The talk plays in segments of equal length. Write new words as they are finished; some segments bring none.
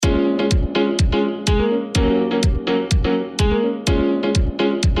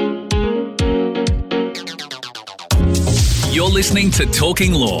listening to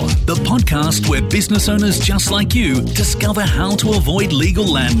Talking Law, the podcast where business owners just like you discover how to avoid legal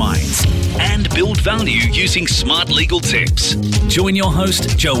landmines and build value using smart legal tips. Join your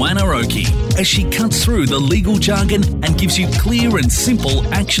host, Joanna Oakey, as she cuts through the legal jargon and gives you clear and simple,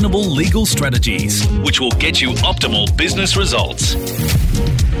 actionable legal strategies, which will get you optimal business results.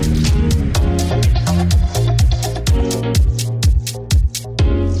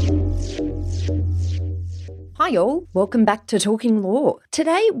 Hi all, welcome back to Talking Law.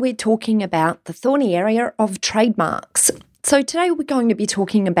 Today we're talking about the thorny area of trademarks. So today we're going to be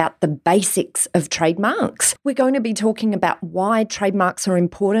talking about the basics of trademarks. We're going to be talking about why trademarks are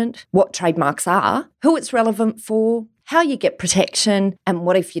important, what trademarks are, who it's relevant for, how you get protection, and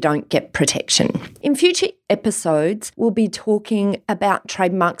what if you don't get protection. In future episodes, we'll be talking about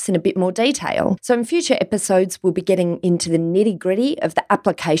trademarks in a bit more detail. So in future episodes, we'll be getting into the nitty-gritty of the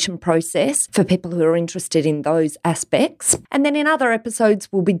application process for people who are interested in those aspects. And then in other episodes,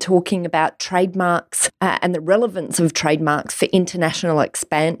 we'll be talking about trademarks and the relevance of trademarks for international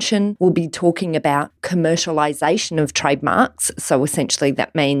expansion. We'll be talking about commercialization of trademarks. So essentially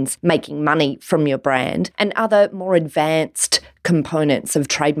that means making money from your brand and other more advanced components of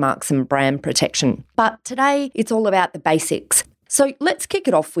trademarks and brand protection. But today it's all about the basics. So let's kick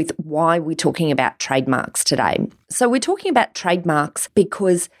it off with why we're talking about trademarks today. So we're talking about trademarks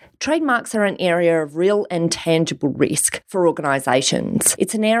because trademarks are an area of real and tangible risk for organisations.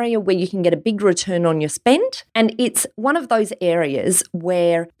 It's an area where you can get a big return on your spend, and it's one of those areas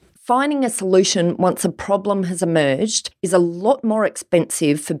where finding a solution once a problem has emerged is a lot more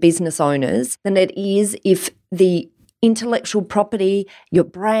expensive for business owners than it is if the intellectual property, your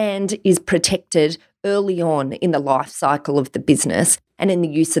brand is protected early on in the life cycle of the business and in the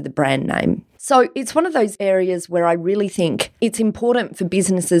use of the brand name. So it's one of those areas where I really think it's important for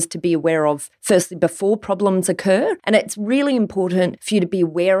businesses to be aware of, firstly, before problems occur. And it's really important for you to be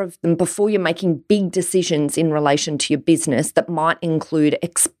aware of them before you're making big decisions in relation to your business that might include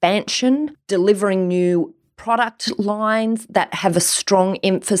expansion, delivering new product lines that have a strong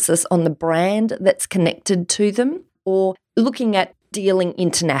emphasis on the brand that's connected to them, or looking at dealing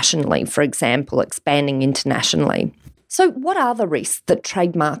internationally, for example, expanding internationally. So what are the risks that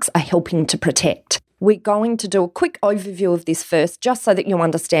trademarks are helping to protect? We're going to do a quick overview of this first, just so that you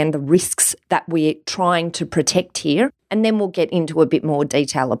understand the risks that we're trying to protect here, and then we'll get into a bit more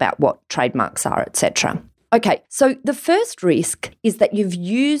detail about what trademarks are, etc. Okay, so the first risk is that you've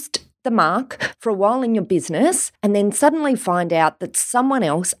used the mark for a while in your business and then suddenly find out that someone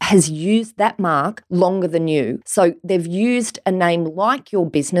else has used that mark longer than you. So they've used a name like your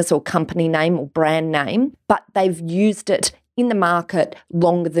business or company name or brand name, but they've used it in the market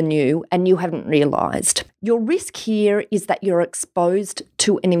longer than you and you haven't realised. Your risk here is that you're exposed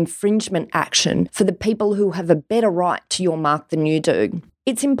to an infringement action for the people who have a better right to your mark than you do.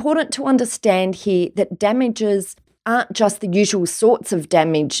 It's important to understand here that damages aren't just the usual sorts of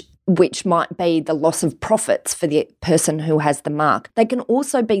damage, which might be the loss of profits for the person who has the mark. They can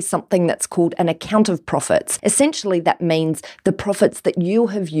also be something that's called an account of profits. Essentially, that means the profits that you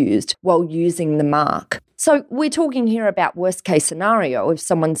have used while using the mark. So we're talking here about worst case scenario if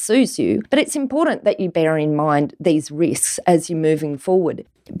someone sues you, but it's important that you bear in mind these risks as you're moving forward,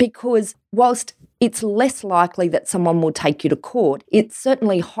 because whilst it's less likely that someone will take you to court, it's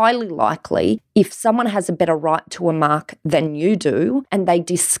certainly highly likely if someone has a better right to a mark than you do and they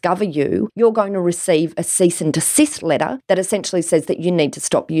discover you, you're going to receive a cease and desist letter that essentially says that you need to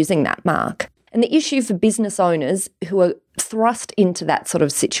stop using that mark. And the issue for business owners who are thrust into that sort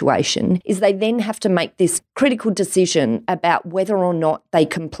of situation is they then have to make this critical decision about whether or not they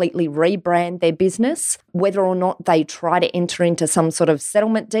completely rebrand their business, whether or not they try to enter into some sort of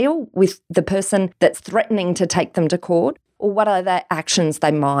settlement deal with the person that's threatening to take them to court, or what other actions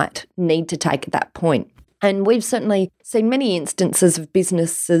they might need to take at that point. And we've certainly seen many instances of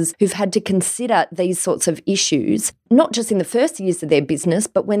businesses who've had to consider these sorts of issues, not just in the first years of their business,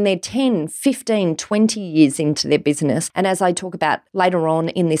 but when they're 10, 15, 20 years into their business. And as I talk about later on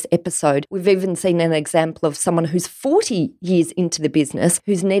in this episode, we've even seen an example of someone who's 40 years into the business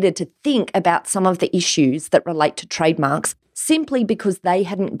who's needed to think about some of the issues that relate to trademarks simply because they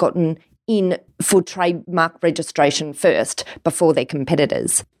hadn't gotten in for trademark registration first before their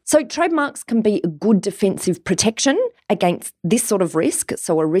competitors. So trademarks can be a good defensive protection against this sort of risk,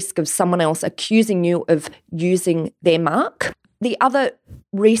 so a risk of someone else accusing you of using their mark. The other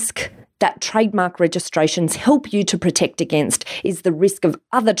risk that trademark registrations help you to protect against is the risk of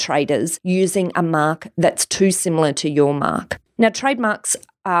other traders using a mark that's too similar to your mark. Now, trademarks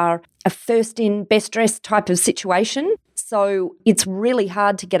are a first in, best dressed type of situation. So it's really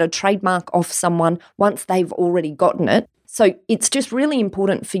hard to get a trademark off someone once they've already gotten it. So it's just really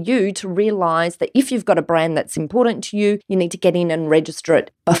important for you to realise that if you've got a brand that's important to you, you need to get in and register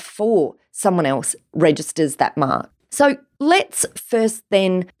it before someone else registers that mark. So let's first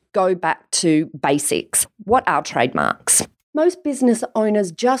then go back to basics. What are trademarks? Most business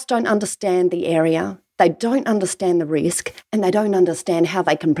owners just don't understand the area, they don't understand the risk, and they don't understand how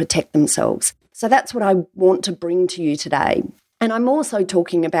they can protect themselves. So that's what I want to bring to you today. And I'm also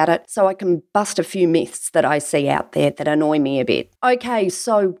talking about it so I can bust a few myths that I see out there that annoy me a bit. Okay,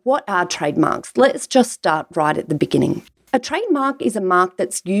 so what are trademarks? Let's just start right at the beginning. A trademark is a mark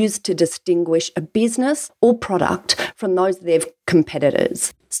that's used to distinguish a business or product from those of their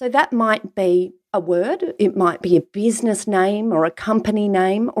competitors. So that might be a word, it might be a business name or a company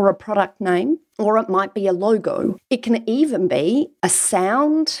name or a product name, or it might be a logo. It can even be a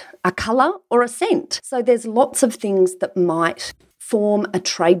sound, a colour, or a scent. So there's lots of things that might form a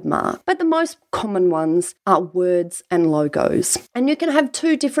trademark, but the most common ones are words and logos. And you can have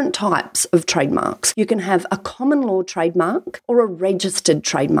two different types of trademarks. You can have a common law trademark or a registered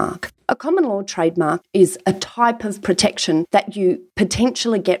trademark. A common law trademark is a type of protection that you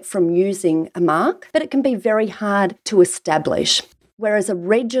potentially get from using a mark, but it can be very hard to establish. Whereas a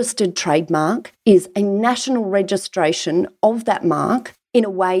registered trademark is a national registration of that mark in a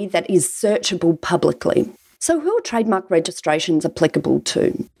way that is searchable publicly. So who are trademark registrations applicable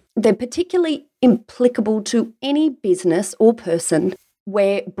to? They're particularly applicable to any business or person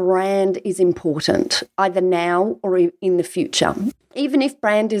where brand is important, either now or in the future. Even if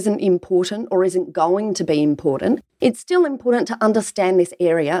brand isn't important or isn't going to be important, it's still important to understand this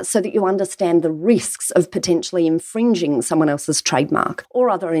area so that you understand the risks of potentially infringing someone else's trademark or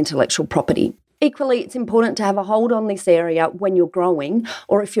other intellectual property. Equally, it's important to have a hold on this area when you're growing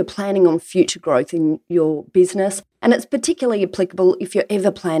or if you're planning on future growth in your business. And it's particularly applicable if you're ever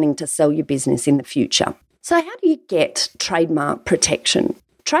planning to sell your business in the future. So how do you get trademark protection?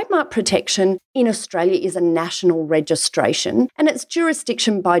 Trademark protection in Australia is a national registration and it's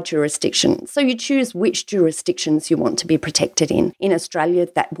jurisdiction by jurisdiction. So you choose which jurisdictions you want to be protected in. In Australia,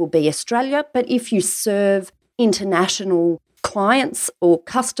 that will be Australia. But if you serve international clients or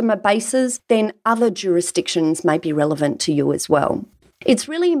customer bases, then other jurisdictions may be relevant to you as well. It's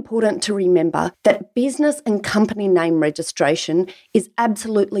really important to remember that business and company name registration is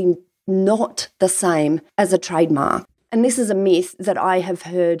absolutely not the same as a trademark. And this is a myth that I have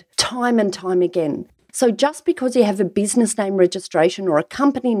heard time and time again. So just because you have a business name registration or a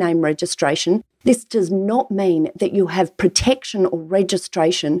company name registration, this does not mean that you have protection or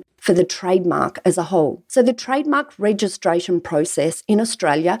registration for the trademark as a whole. So the trademark registration process in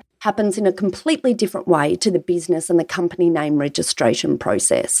Australia happens in a completely different way to the business and the company name registration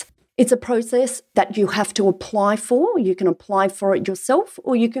process. It's a process that you have to apply for. You can apply for it yourself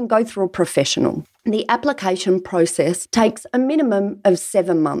or you can go through a professional. The application process takes a minimum of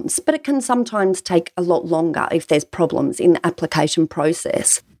 7 months, but it can sometimes take a lot longer if there's problems in the application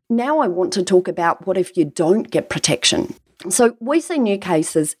process. Now I want to talk about what if you don't get protection. So we see new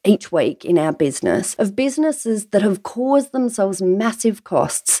cases each week in our business of businesses that have caused themselves massive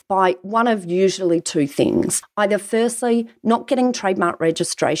costs by one of usually two things. Either firstly, not getting trademark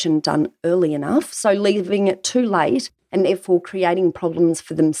registration done early enough, so leaving it too late and therefore creating problems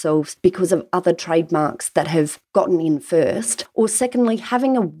for themselves because of other trademarks that have gotten in first. Or secondly,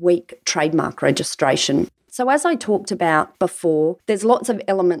 having a weak trademark registration. So as I talked about before, there's lots of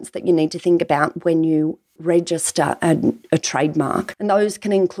elements that you need to think about when you register a trademark. And those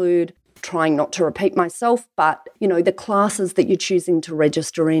can include trying not to repeat myself, but, the classes that you're choosing to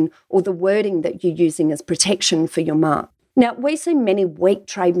register in or the wording that you're using as protection for your mark. Now, we see many weak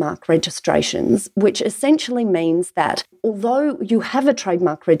trademark registrations, which essentially means that although you have a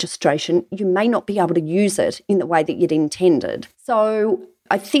trademark registration, you may not be able to use it in the way that you'd intended. So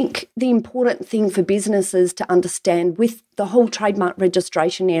I think the important thing for businesses to understand with the whole trademark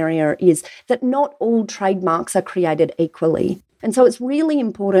registration area is that not all trademarks are created equally. And so it's really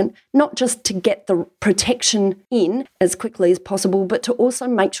important not just to get the protection in as quickly as possible, but to also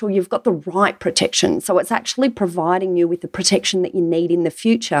make sure you've got the right protection. So it's actually providing you with the protection that you need in the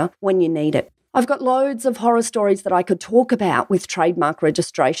future when you need it. I've got loads of horror stories that I could talk about with trademark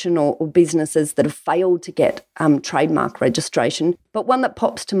registration or businesses that have failed to get trademark registration. But one that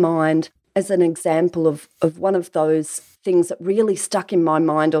pops to mind as an example of one of those things that really stuck in my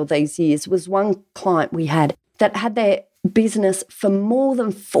mind all these years was one client we had that had their business for more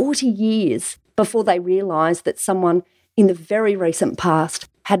than 40 years before they realised that someone in the very recent past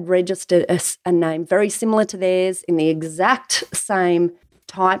had registered a name very similar to theirs in the exact same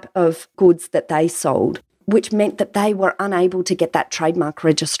type of goods that they sold. which meant that they were unable to get that trademark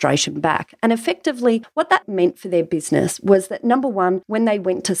registration back. And effectively, what that meant for their business was that, number one, when they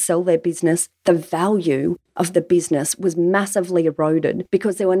went to sell their business, the value of the business was massively eroded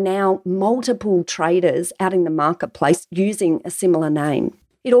because there were now multiple traders out in the marketplace using a similar name.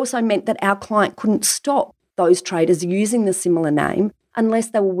 It also meant that our client couldn't stop those traders using the similar name unless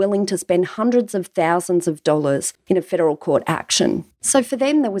they were willing to spend hundreds of thousands of dollars in a federal court action. So for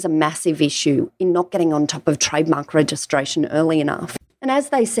them, there was a massive issue in not getting on top of trademark registration early enough. And as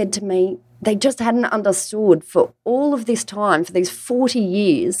they said to me, they just hadn't understood for all of this time, for these 40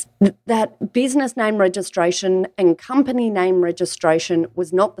 years, that business name registration and company name registration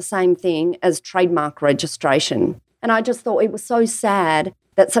was not the same thing as trademark registration. And I just thought it was so sad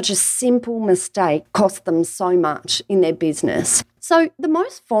that such a simple mistake cost them so much in their business. So the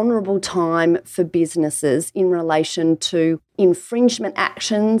most vulnerable time for businesses in relation to infringement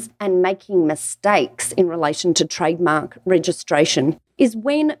actions and making mistakes in relation to trademark registration is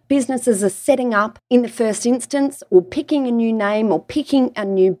when businesses are setting up in the first instance or picking a new name or picking a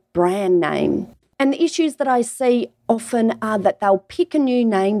new brand name. And the issues that I see often are that they'll pick a new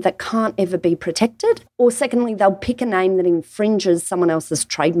name that can't ever be protected, or secondly, they'll pick a name that infringes someone else's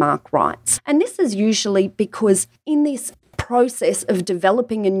trademark rights. And this is usually because in this process of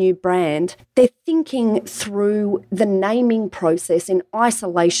developing a new brand, they're thinking through the naming process in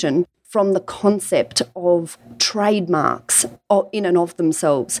isolation from the concept of trademarks in and of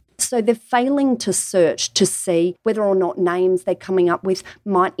themselves. So they're failing to search to see whether or not names they're coming up with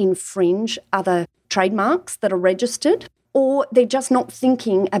might infringe other trademarks that are registered, or they're just not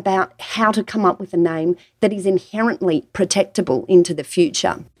thinking about how to come up with a name that is inherently protectable into the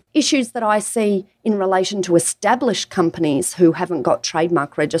future. Issues that I see in relation to established companies who haven't got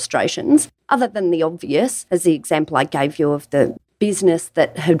trademark registrations, other than the obvious, as the example I gave you of the business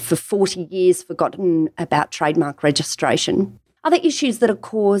that had for 40 years forgotten about trademark registration. Other issues that are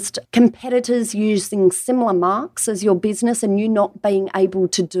caused competitors using similar marks as your business and you not being able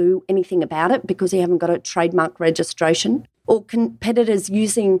to do anything about it because you haven't got a trademark registration, or competitors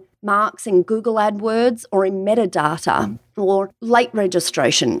using marks in Google AdWords or in metadata, or late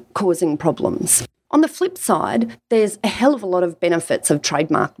registration causing problems. On the flip side, there's a hell of a lot of benefits of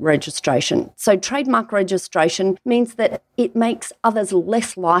trademark registration. So trademark registration means that it makes others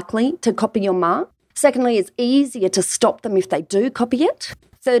less likely to copy your mark. Secondly, it's easier to stop them if they do copy it.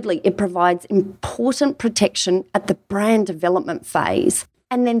 Thirdly, it provides important protection at the brand development phase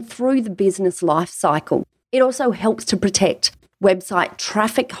and then through the business life cycle. It also helps to protect website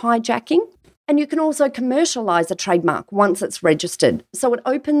traffic hijacking. And you can also commercialise a trademark once it's registered. So it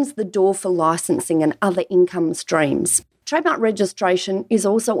opens the door for licensing and other income streams. Trademark registration is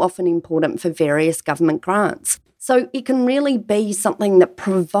also often important for various government grants. So it can really be something that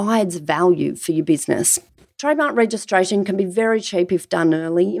provides value for your business. Trademark registration can be very cheap if done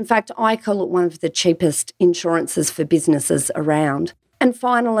early. In fact, I call it one of the cheapest insurances for businesses around. And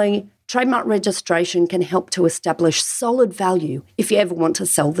finally, trademark registration can help to establish solid value if you ever want to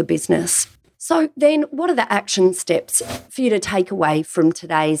sell the business. So then what are the action steps for you to take away from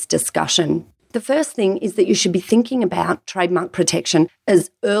today's discussion? The first thing is that you should be thinking about trademark protection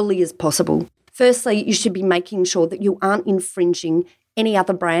as early as possible. Firstly, you should be making sure that you aren't infringing any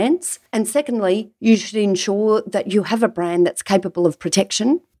other brands. And secondly, you should ensure that you have a brand that's capable of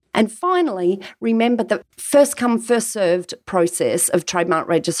protection. And finally, remember the first come, first served process of trademark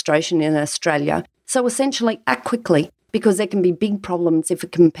registration in Australia. So essentially, act quickly, because there can be big problems if a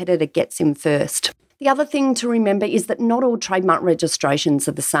competitor gets in first. The other thing to remember is that not all trademark registrations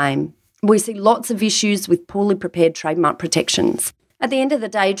are the same. We see lots of issues with poorly prepared trademark protections. At the end of the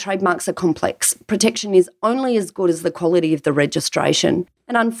day, trademarks are complex. Protection is only as good as the quality of the registration.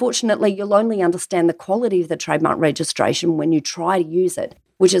 And unfortunately, you'll only understand the quality of the trademark registration when you try to use it,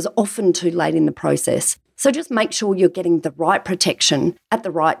 which is often too late in the process. So just make sure you're getting the right protection at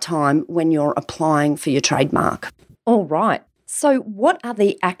the right time when you're applying for your trademark. All right. So what are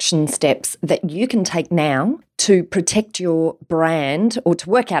the action steps that you can take now to protect your brand, or to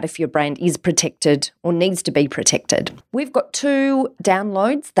work out if your brand is protected or needs to be protected? We've got 2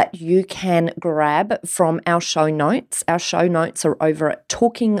 downloads that you can grab from our show notes. Our show notes are over at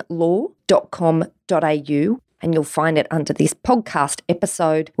talkinglaw.com.au. And you'll find it under this podcast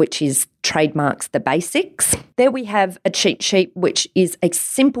episode, which is Trademarks, the Basics. There we have a cheat sheet, which is a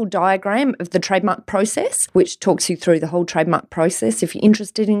simple diagram of the trademark process, which talks you through the whole trademark process if you're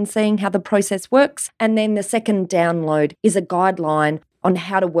interested in seeing how the process works. And then the second download is a guideline on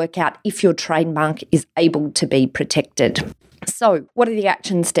how to work out if your trademark is able to be protected. So, what are the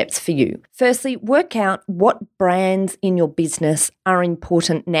action steps for you? Firstly, work out what brands in your business are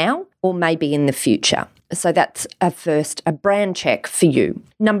important now or maybe in the future. So that's a brand check for you.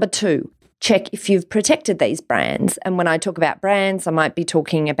 Number 2, check if you've protected these brands. And when I talk about brands, I might be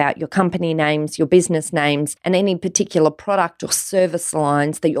talking about your company names, your business names, and any particular product or service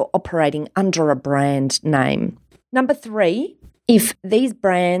lines that you're operating under a brand name. Number 3, if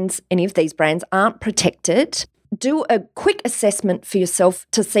any of these brands aren't protected, do a quick assessment for yourself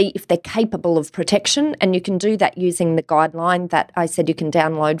to see if they're capable of protection, and you can do that using the guideline that I said you can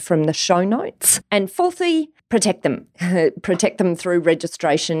download from the show notes. And fourthly, protect them. Protect them through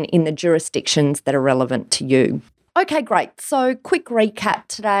registration in the jurisdictions that are relevant to you. Okay, great. So quick recap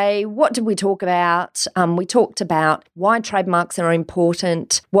today. What did we talk about? We talked about why trademarks are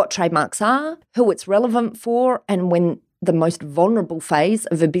important, what trademarks are, who it's relevant for, and when the most vulnerable phase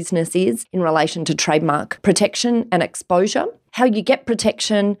of a business is in relation to trademark protection and exposure, how you get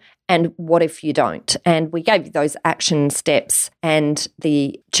protection, and what if you don't. And we gave you those action steps and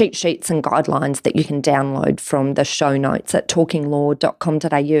the cheat sheets and guidelines that you can download from the show notes at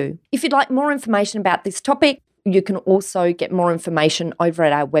talkinglaw.com.au. If you'd like more information about this topic, you can also get more information over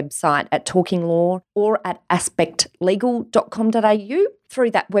at our website at Talking Law or at aspectlegal.com.au.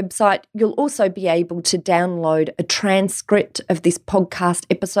 Through that website, you'll also be able to download a transcript of this podcast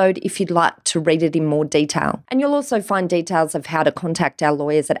episode if you'd like to read it in more detail. And you'll also find details of how to contact our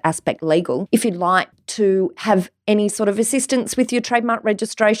lawyers at Aspect Legal if you'd like to have any sort of assistance with your trademark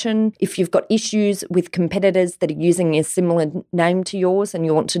registration, if you've got issues with competitors that are using a similar name to yours and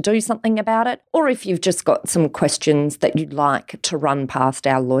you want to do something about it, or if you've just got some questions that you'd like to run past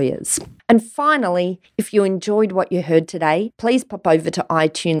our lawyers. And finally, if you enjoyed what you heard today, please pop over to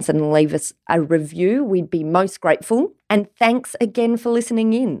iTunes and leave us a review. We'd be most grateful. And thanks again for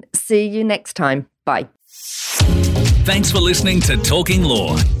listening in. See you next time. Bye. Thanks for listening to Talking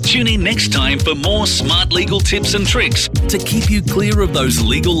Law. Tune in next time for more smart legal tips and tricks to keep you clear of those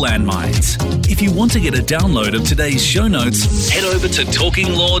legal landmines. If you want to get a download of today's show notes, head over to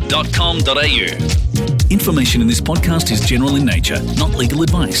talkinglaw.com.au. Information in this podcast is general in nature, not legal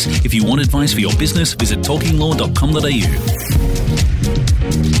advice. If you want advice for your business, visit talkinglaw.com.au.